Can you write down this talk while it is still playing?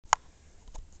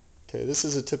Okay, this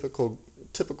is a typical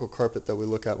carpet that we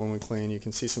look at when we clean. You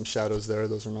can see some shadows there.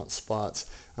 Those are not spots.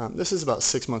 This is about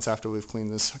 6 months after we've cleaned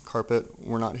this carpet.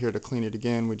 We're not here to clean it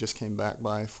again. We just came back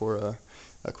by for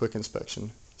a quick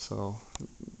inspection. So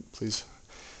please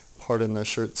pardon the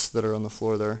shirts that are on the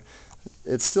floor there.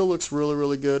 It still looks really,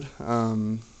 really good.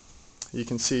 You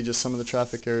can see just some of the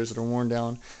traffic areas that are worn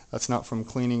down. That's not from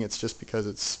cleaning. It's just because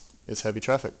it's heavy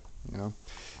traffic.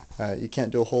 You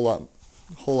can't do a whole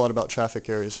lot about traffic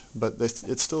areas, but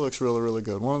it still looks really, really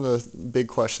good. One of the big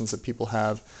questions that people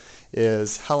have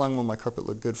is, how long will my carpet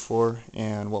look good for,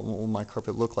 and what will my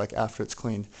carpet look like after it's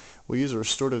cleaned? We use a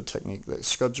restorative technique that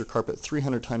scrubs your carpet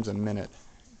 300 times a minute.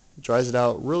 It dries it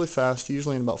out really fast,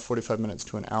 usually in about 45 minutes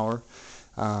to an hour.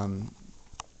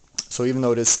 So even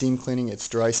though it is steam cleaning, it's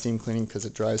dry steam cleaning because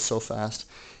it dries so fast.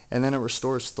 And then it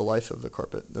restores the life of the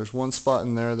carpet. There's one spot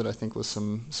in there that I think was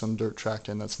some dirt tracked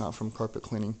in. That's not from carpet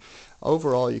cleaning.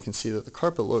 Overall, you can see that the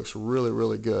carpet looks really,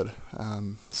 really good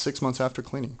 6 months after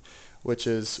cleaning, which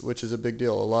is a big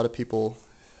deal. A lot of people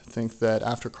think that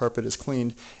after carpet is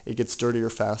cleaned, it gets dirtier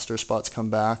faster, spots come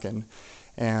back,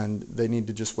 and they need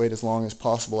to just wait as long as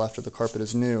possible after the carpet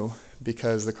is new,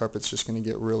 because the carpet's just going to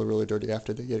get really, really dirty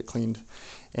after they get it cleaned.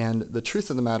 And the truth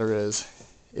of the matter is,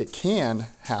 it can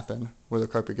happen where the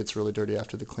carpet gets really dirty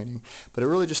after the cleaning, but it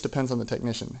really just depends on the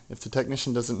technician. If the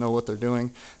technician doesn't know what they're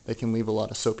doing, they can leave a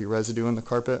lot of soapy residue in the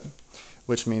carpet,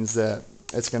 which means that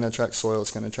it's going to attract soil,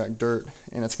 it's going to attract dirt,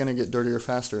 and it's going to get dirtier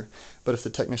faster. But if the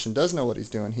technician does know what he's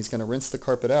doing, he's going to rinse the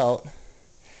carpet out,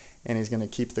 and he's going to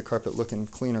keep the carpet looking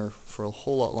cleaner for a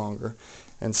whole lot longer.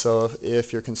 And so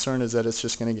if your concern is that it's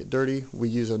just going to get dirty, we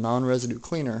use a non-residue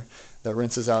cleaner that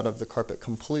rinses out of the carpet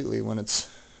completely when it's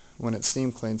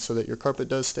steam cleaned, so that your carpet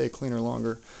does stay cleaner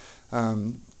longer.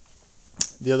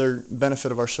 The other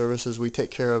benefit of our service is we take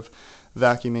care of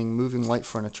vacuuming, moving light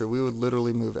furniture. We would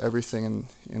literally move everything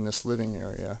in this living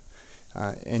area,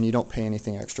 and you don't pay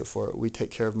anything extra for it. We take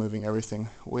care of moving everything.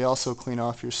 We also clean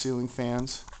off your ceiling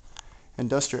fans and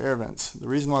dust your air vents. The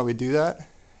reason why we do that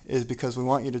is because we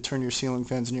want you to turn your ceiling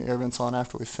fans and your air vents on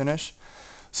after we finish,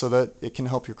 so that it can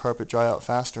help your carpet dry out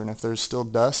faster. And if there's still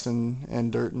dust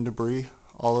and dirt and debris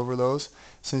all over those,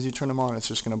 as soon as you turn them on, it's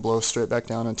just going to blow straight back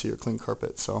down into your clean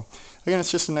carpet. So again, it's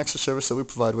just an extra service that we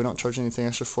provide. We don't charge anything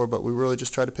extra for, but we really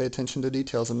just try to pay attention to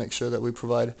details and make sure that we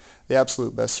provide the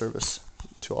absolute best service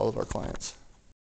to all of our clients.